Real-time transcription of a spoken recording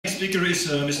speaker is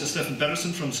Mr. Stefan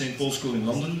Patterson from St. Paul's School in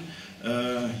London.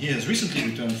 He has recently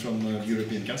returned from the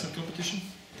European CanSat competition,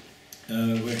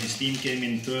 where his team came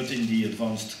in third in the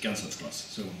advanced CanSat class.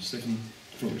 So, Stefan,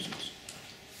 the floor is yours.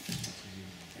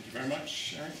 Thank you very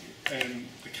much, Eric.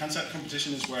 The CanSat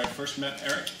competition is where I first met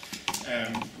Eric.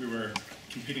 We were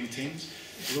competing teams.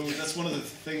 Although that's one of the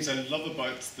things I love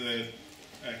about the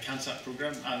CanSat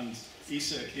program and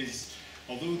ESA is,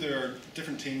 although there are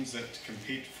different teams that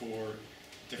compete for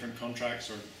different contracts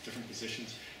or different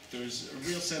positions, there's a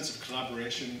real sense of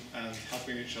collaboration and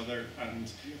helping each other, and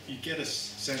you get a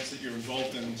sense that you're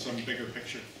involved in some bigger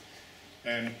picture.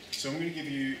 So I'm going to give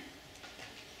you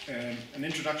an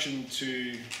introduction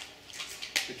to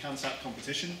the CanSat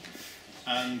competition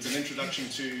and an introduction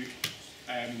to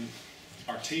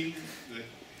our team that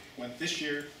went this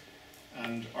year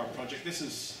and our project. This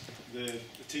is the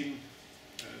team,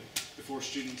 the 4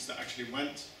 students that actually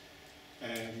went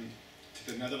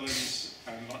to the Netherlands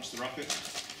and launched the rocket.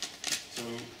 So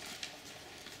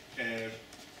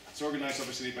it's organised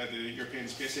obviously by the European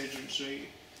Space Agency,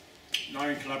 now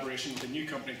in collaboration with a new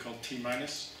company called T-.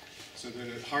 So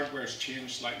the hardware has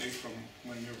changed slightly from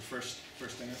when we were first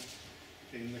in it,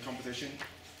 in the competition.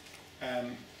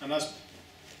 And as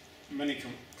many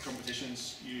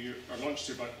competitions, you are launched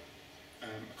to about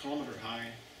a kilometre high,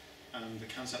 and the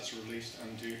CanSats are released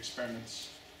and do experiments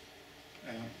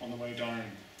on the way down.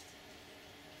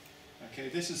 Okay,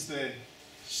 this is the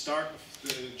start of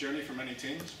the journey for many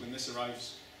teams when this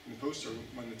arrives in the post, or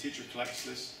when the teacher collects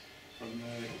this from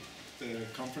the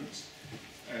conference.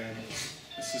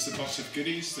 This is the box of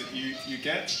goodies that you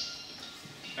get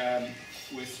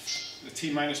with the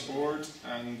T- board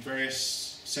and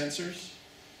various sensors.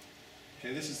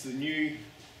 Okay, this is the new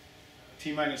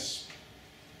T-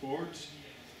 board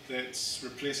that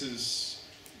replaces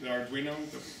the Arduino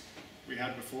that we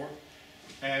had before.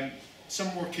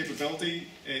 Some more capability.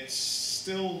 It's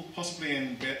still possibly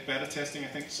in beta testing. I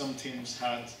think some teams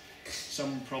had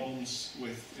some problems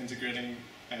with integrating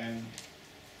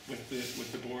with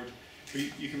the board. But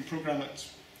you can program it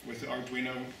with the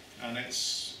Arduino, and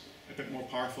it's a bit more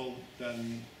powerful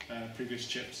than previous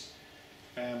chips.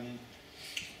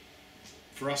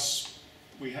 For us,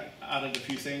 we added a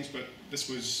few things, but this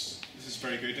is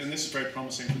very good, and this is very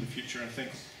promising for the future. I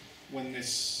think when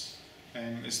this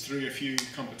is through a few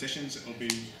competitions, it will be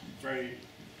very,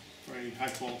 very high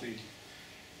quality.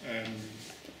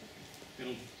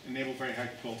 It'll enable very high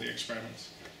quality experiments.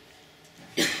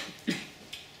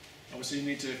 Obviously, you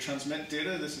need to transmit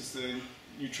data. This is the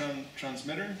new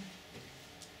transmitter.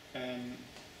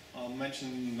 I'll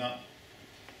mention that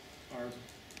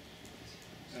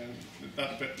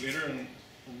a bit later and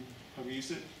how we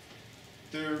use it.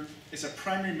 There is a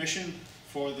primary mission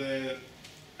for the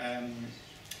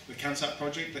CanSat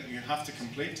project that you have to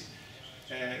complete.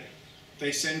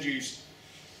 They send you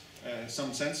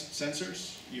some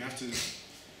sensors. You have to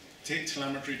take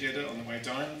telemetry data on the way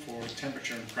down for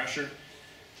temperature and pressure.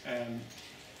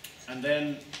 And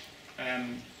then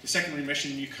the secondary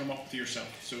mission you come up with yourself.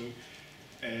 So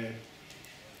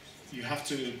you have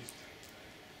to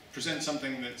present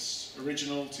something that's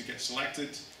original to get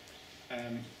selected,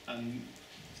 and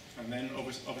then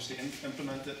obviously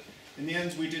implement it. In the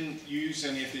end, we didn't use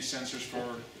any of these sensors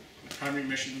for the primary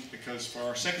mission, because for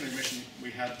our secondary mission we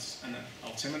had an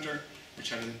altimeter which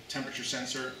had a temperature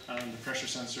sensor and a pressure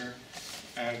sensor,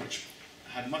 which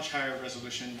had much higher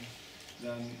resolution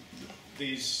than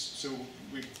these. So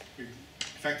we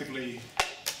effectively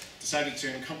decided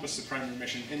to encompass the primary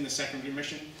mission in the secondary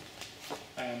mission,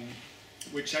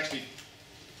 which actually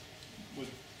was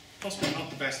possibly not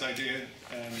the best idea,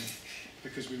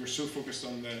 because we were so focused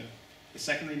on the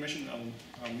secondary mission.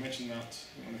 I'll mention that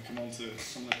when I come on to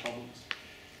some of the problems.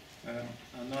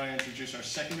 And now I introduce our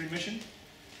secondary mission,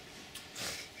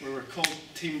 where we're called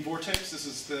Team Vortex. This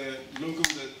is the logo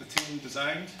that the team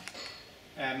designed.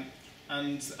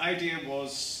 And the idea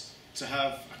was to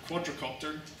have a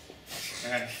quadricopter,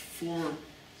 4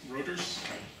 rotors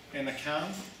in a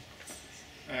can.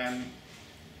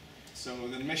 So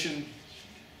the mission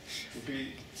would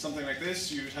be something like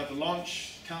this. You would have the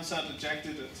launch, CanSat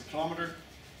ejected at a kilometre.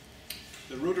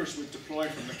 The rotors would deploy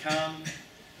from the can,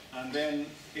 and then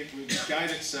it would guide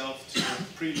itself to a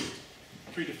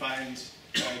predefined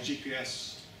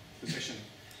GPS position.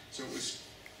 So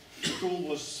the goal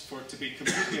was for it to be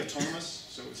completely autonomous,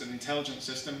 so it's an intelligent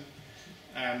system.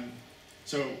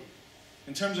 So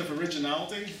in terms of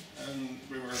originality, and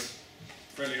we were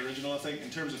fairly original I think, in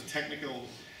terms of technical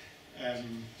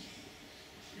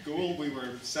goal, we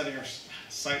were setting our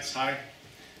sights high.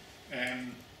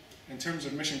 In terms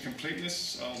of mission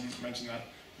completeness, I'll mention that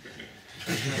a bit later.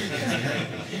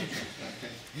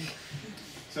 Okay.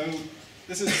 So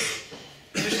this is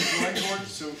initial drawing board.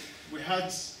 So we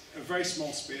had a very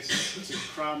small space to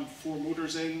cram 4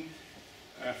 motors in,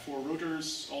 4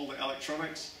 rotors, all the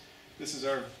electronics. This is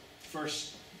our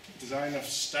first design of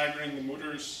staggering the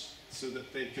motors so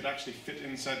that they could actually fit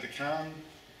inside the can.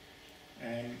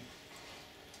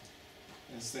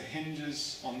 There's the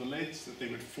hinges on the lids that they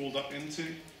would fold up into.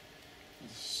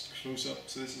 Let's close up.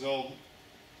 So this is all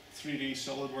 3D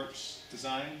SolidWorks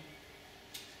design.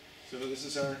 So this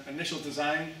is our initial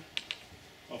design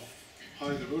of how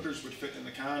the rotors would fit in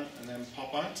the can and then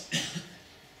pop out.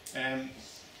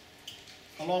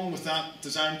 Along with that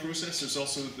design process, there's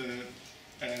also the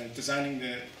designing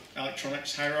the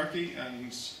electronics hierarchy,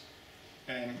 and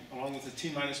along with the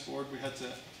T- board, we had to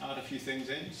add a few things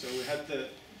in. So we had the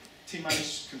T-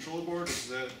 controller board as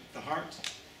the heart.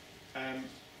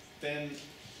 Then,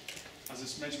 as I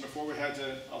mentioned before, we had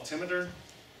the altimeter,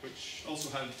 which also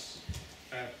had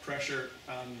pressure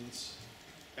and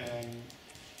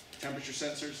temperature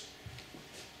sensors.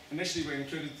 Initially, we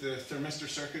included the thermistor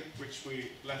circuit, which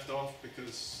we left off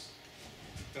because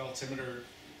the altimeter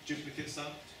duplicates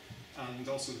that, and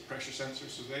also the pressure sensor,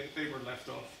 so they were left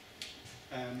off.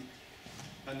 And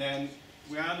then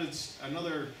we added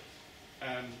another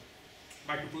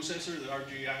microprocessor, the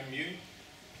RGIMU,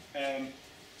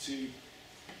 to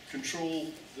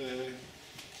control the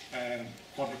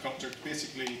quadricopter,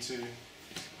 basically to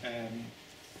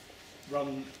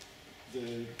run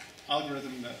the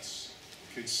algorithm that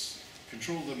could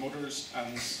control the motors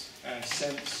and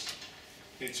sense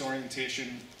its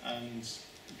orientation and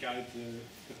guide the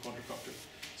quadricopter.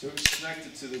 So it was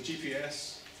connected to the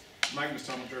GPS,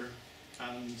 magnetometer,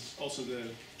 and also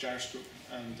the gyroscope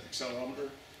and accelerometer.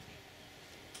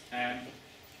 And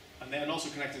then also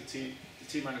connected to the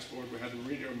T- board, we had a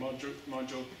radio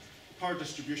module, power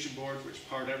distribution board, which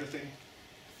powered everything.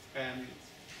 And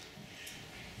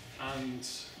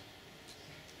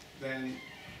then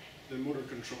the motor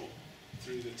control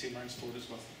through the T- board as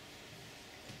well.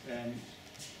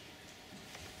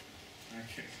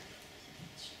 Okay.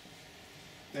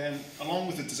 Then, along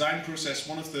with the design process,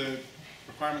 one of the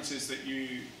requirements is that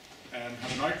you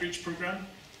have an outreach program.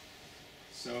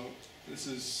 So this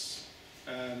is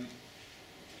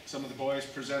some of the boys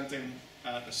presenting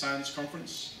at a science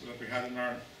conference that we had in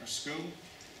our school.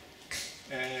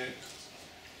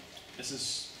 This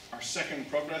is our second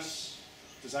progress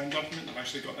design document. I've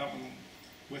actually got that one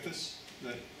with us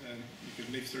that you can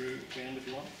leaf through at the end if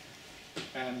you want.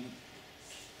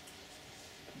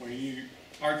 Where you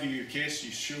argue your case, you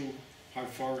show how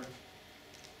far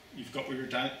you've got with your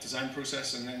design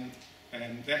process, and then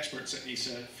the experts at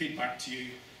ESA feed back to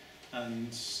you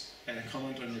and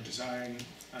comment on your design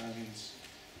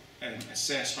and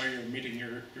assess how you're meeting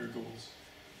your goals.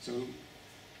 So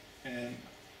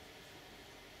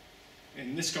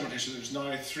in this competition, there's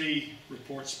now 3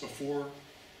 reports before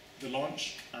the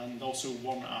launch and also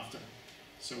 1 after.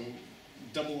 So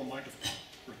double amount of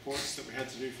reports that we had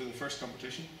to do for the first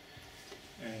competition.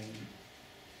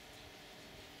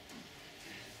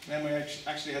 Then we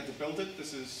actually had to build it.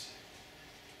 This is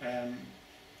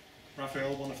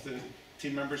Raphael, one of the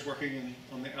team members working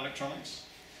on the electronics.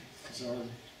 This is our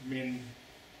main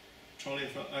trolley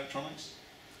of electronics.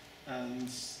 And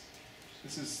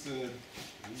this is the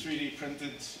 3D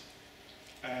printed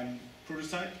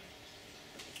prototype.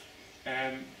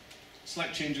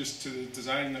 Slight changes to the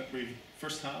design that we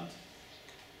first had.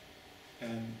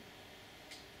 And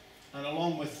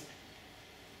along with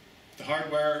the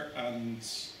hardware and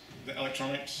the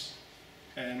electronics,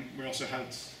 we also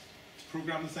had to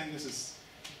program the thing. This is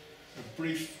a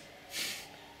brief,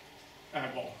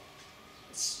 well,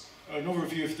 it's an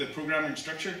overview of the programming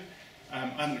structure. I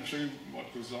haven't a clue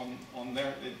what goes on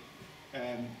there.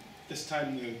 This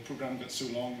time the program got so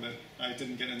long that I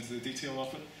didn't get into the detail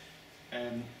of it.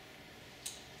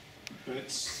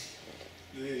 But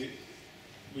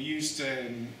we used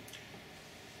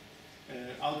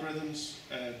algorithms,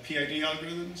 PID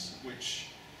algorithms, which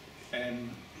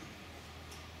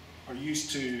are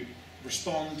used to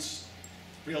respond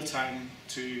real time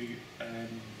to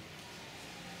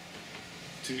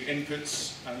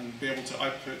inputs and be able to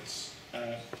output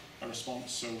a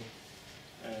response. So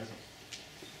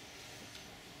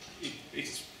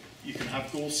you can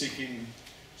have goal-seeking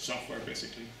software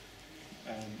basically.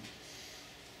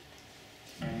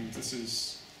 And this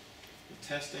is the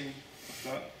testing of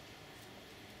that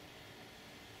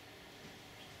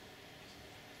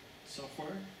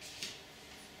software.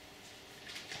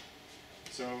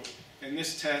 So in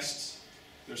this test,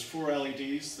 there's 4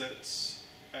 LEDs that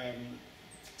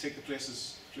take the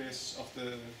place of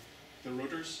the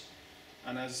rotors,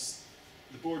 and as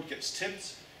the board gets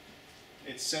tipped,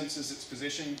 it senses its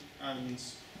position and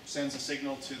sends a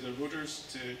signal to the rotors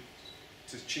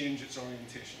to change its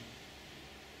orientation.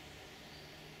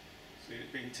 So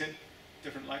it's being tipped,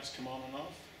 different lights come on and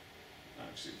off.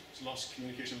 Actually, it's lost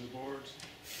communication with the board.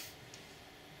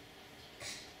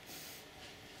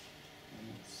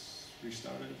 And it's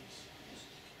restarted.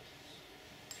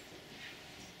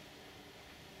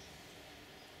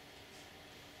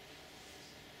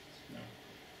 No.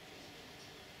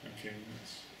 Okay,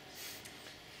 nice.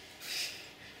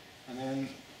 And then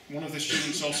one of the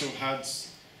students also had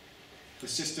the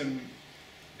system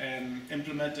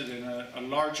implemented in a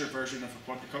larger version of a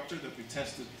quadricopter that we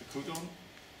tested the code on.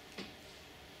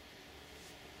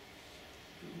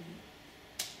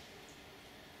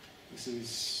 This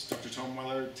is Dr. Tom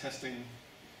Weller testing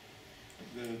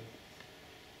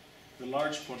the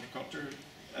large quadricopter.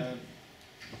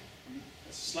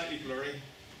 It's slightly blurry.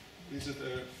 These are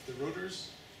the rotors,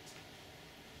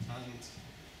 and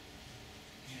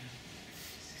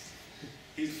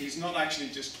he's not actually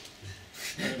just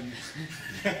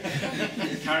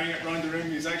carrying it around the room.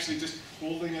 He's actually just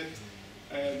holding it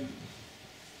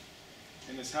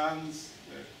in his hands.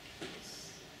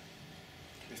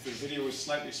 If the video was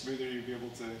slightly smoother, you'd be able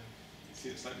to see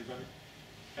it slightly better.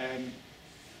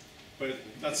 But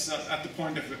that's at the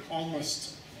point of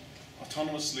almost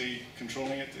autonomously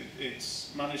controlling it.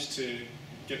 It's managed to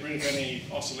get rid of any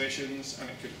oscillations, and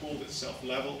it could hold itself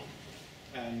level.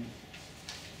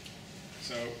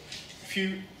 So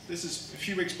this is a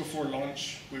few weeks before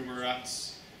launch. We were at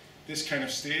this kind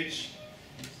of stage,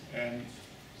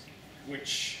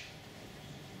 which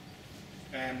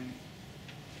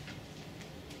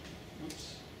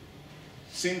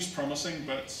seems promising,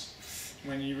 but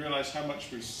when you realize how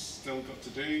much we've still got to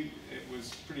do, it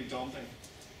was pretty daunting.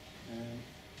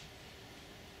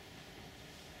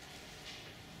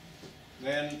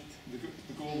 Then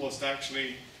the goal was to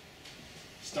actually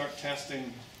start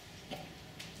testing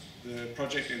the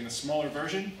project in a smaller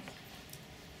version,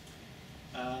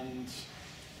 and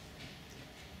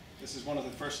this is one of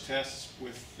the first tests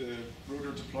with the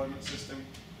rotor deployment system.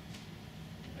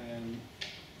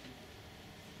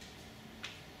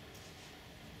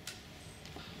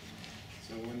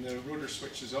 So when the rotor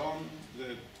switches on,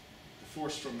 the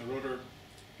force from the rotor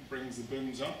brings the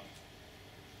booms up.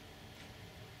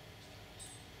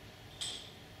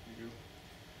 There you go.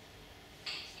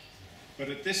 But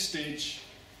at this stage,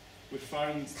 we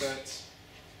found that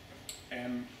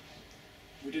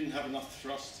we didn't have enough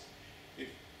thrust. It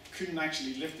couldn't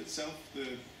actually lift itself.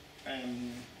 The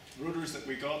rotors that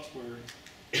we got were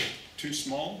too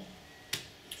small,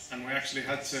 and we actually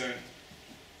had to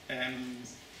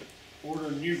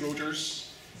order new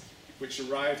rotors, which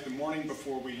arrived the morning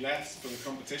before we left for the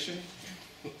competition.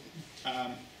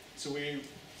 So we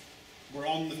were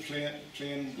on the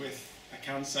plane with a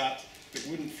CanSat that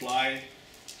wouldn't fly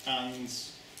and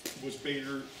was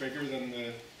bigger than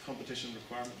the competition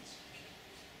requirements.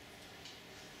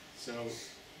 So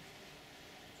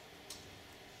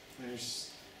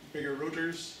there's bigger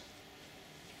rotors,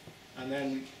 and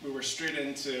then we were straight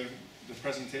into the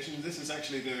presentation. This is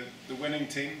actually the winning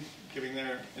team giving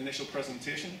their initial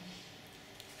presentation,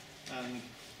 and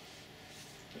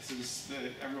this is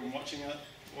everyone watching.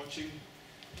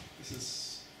 This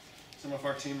is some of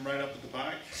our team right up at the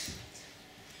back,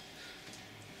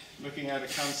 looking at a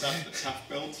CanSat that's half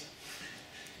built.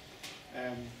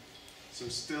 So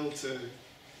still to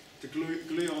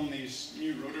glue on these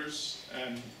new rotors.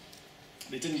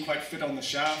 They didn't quite fit on the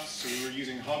shaft, so we were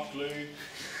using hot glue.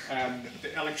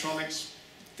 The electronics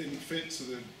didn't fit, so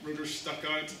the rotors stuck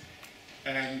out.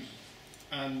 And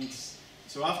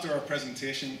so after our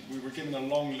presentation, we were given a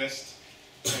long list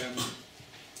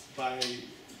by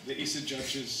the ESA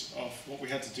judges of what we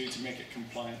had to do to make it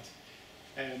compliant.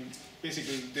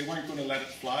 Basically, they weren't going to let it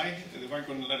fly. They weren't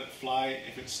going to let it fly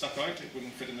if it stuck out. It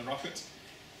wouldn't fit in the rocket.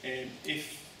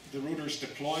 If the rotors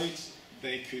deployed,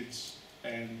 they could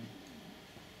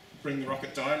bring the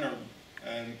rocket down or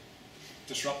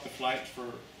disrupt the flight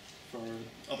for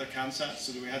other CanSats.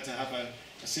 So that we had to have a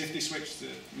safety switch that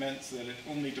meant that it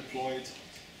only deployed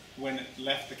when it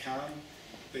left the can.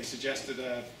 They suggested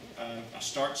a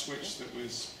start switch that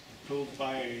was pulled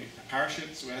by a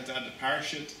parachute, so we had to add the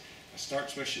parachute, a start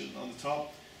switch on the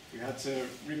top. We had to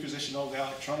reposition all the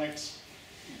electronics.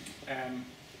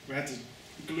 We had to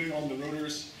glue on the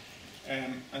rotors.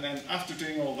 And then after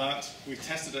doing all that, we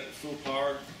tested it at full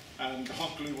power, and the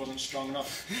hot glue wasn't strong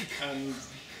enough. And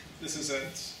this is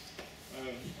at,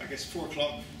 I guess, 4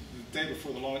 o'clock, the day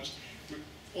before the launch.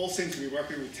 All seemed to be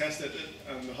working. We tested it,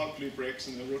 and the hot glue breaks,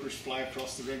 and the rotors fly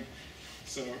across the room.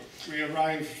 So we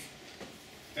arrive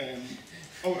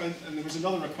Oh, and there was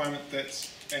another requirement that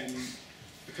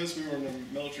because we were on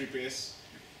a military base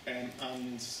and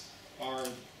our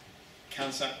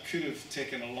CanSat could have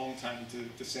taken a long time to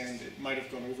descend, it might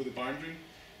have gone over the boundary.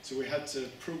 So we had to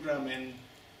program in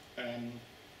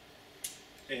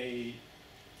a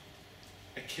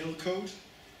kill code.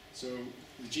 So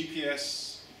the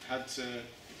GPS had to,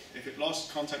 if it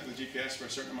lost contact with the GPS for a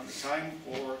certain amount of time,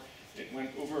 or it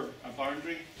went over a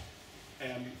boundary,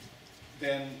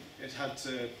 then it had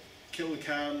to kill the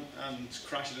cam and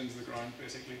crash it into the ground,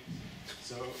 basically.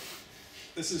 So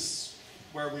this is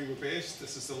where we were based.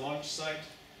 This is the launch site.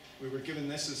 We were given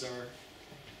this as our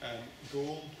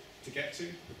goal to get to.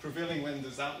 The prevailing wind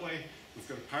is that way. We've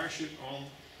got a parachute on,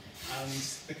 and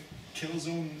the kill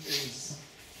zone is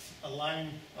a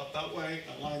line up that way,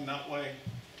 a line that way,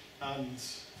 and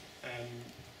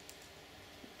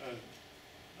I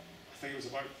think it was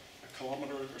about a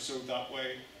kilometre or so that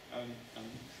way, and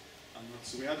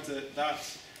so we had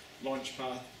that launch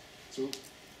path. So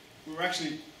we were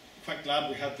actually quite glad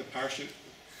we had the parachute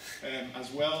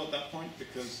as well at that point,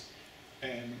 because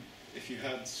if you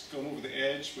had gone over the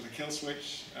edge with a kill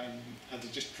switch and had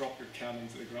to just drop your cam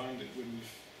into the ground, it wouldn't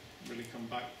have really come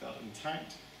back that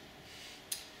intact.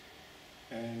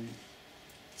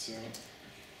 So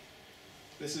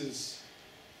this is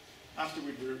after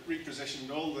we'd repositioned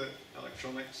all the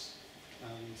electronics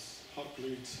and hot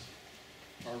glued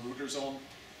our rotors on.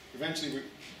 Eventually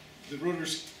the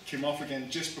rotors came off again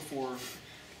just before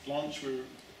launch. We were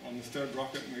on the third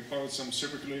rocket and we borrowed some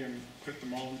super glue and put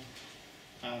them on,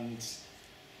 and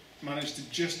managed to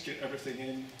just get everything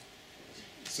in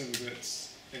so that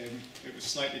it was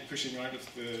slightly pushing out of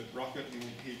the rocket, and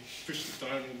he pushed it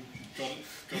down and got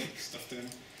it stuffed in,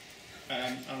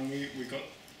 and we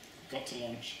got to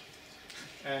launch.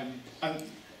 And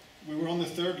we were on the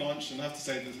third launch, and I have to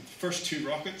say that the first two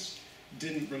rockets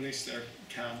didn't release their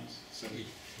cams, so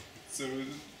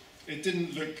it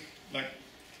didn't look like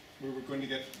we were going to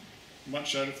get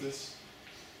much out of this.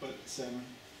 But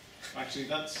actually,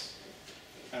 that's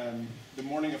the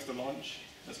morning of the launch.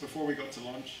 That's before we got to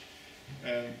launch.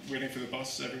 Waiting for the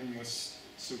bus, everyone was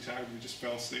so tired we just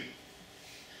fell asleep.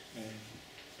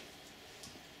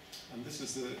 And this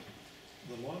is the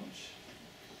launch,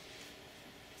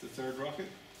 the third rocket,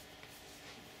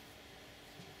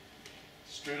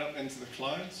 straight up into the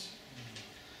clouds.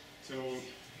 So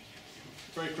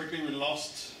very quickly we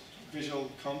lost visual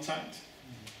contact,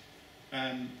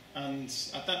 and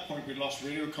at that point we lost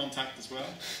radio contact as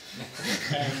well.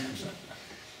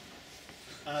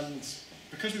 And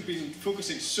because we've been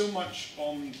focusing so much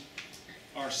on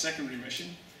our secondary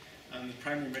mission, and the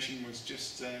primary mission was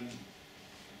just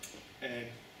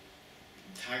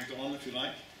tagged on, if you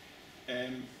like,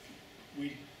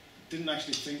 we didn't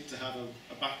actually think to have a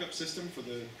backup system for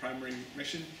the primary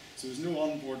mission. So there was no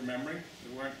onboard memory,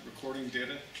 we weren't recording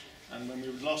data, and when we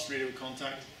lost radio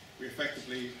contact, we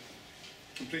effectively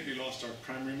completely lost our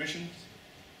primary mission.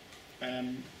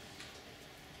 And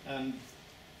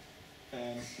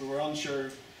we were unsure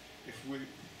if we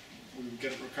would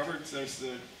get it recovered. So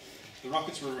the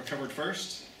rockets were recovered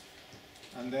first,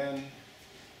 and then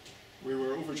we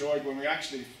were overjoyed when we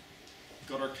actually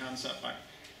got our CanSat back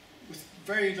with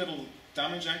very little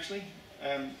damage, actually.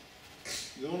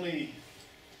 The only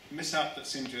mishap that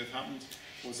seemed to have happened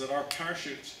was that our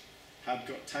parachute had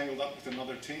got tangled up with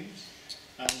another team's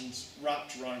and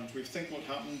wrapped around. We think what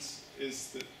happened is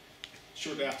that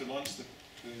shortly after launch the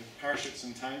parachute's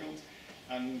entangled,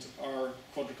 and our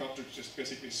quadricopter just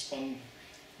basically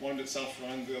wound itself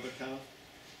around the other cam.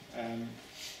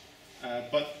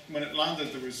 But when it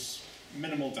landed, there was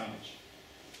minimal damage.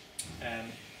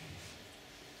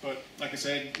 But like I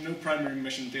said, no primary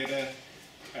mission data,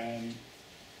 and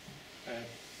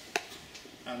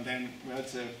then we had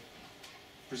to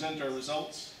present our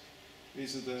results.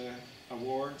 These are the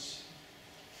awards.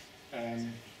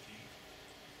 And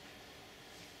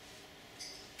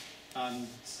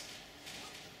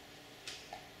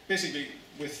basically,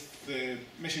 with the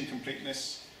mission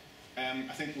completeness,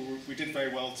 I think we did very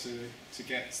well to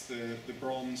get the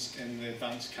bronze in the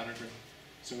advanced category.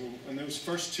 So in those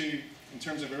first two, in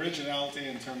terms of originality,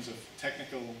 in terms of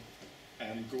technical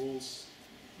goals,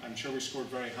 I'm sure we scored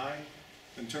very high.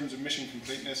 In terms of mission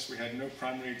completeness, we had no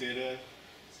primary data.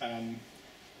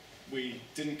 We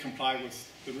didn't comply with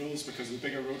the rules because of the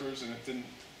bigger rotors, and it didn't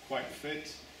quite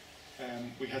fit.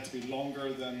 We had to be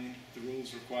longer than the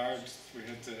rules required. We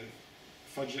had to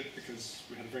fudge it because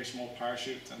we had a very small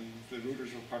parachute and the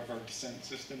rotors were part of our descent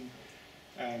system.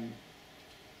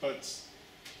 But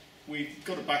we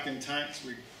got it back intact,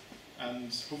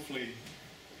 and hopefully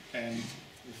the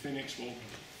Phoenix will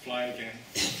fly again.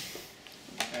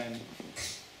 And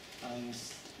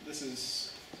this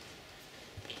is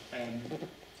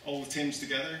all the teams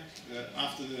together.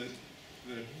 After the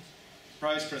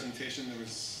prize presentation, there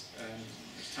was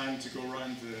time to go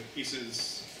around the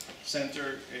ESA's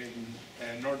centre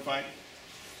in Nordwijk,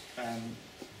 and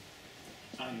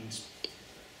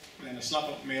then a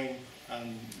slap-up meal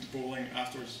and bowling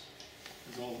afterwards.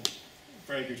 It was all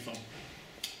very good fun.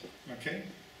 Okay,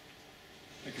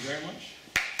 thank you very much.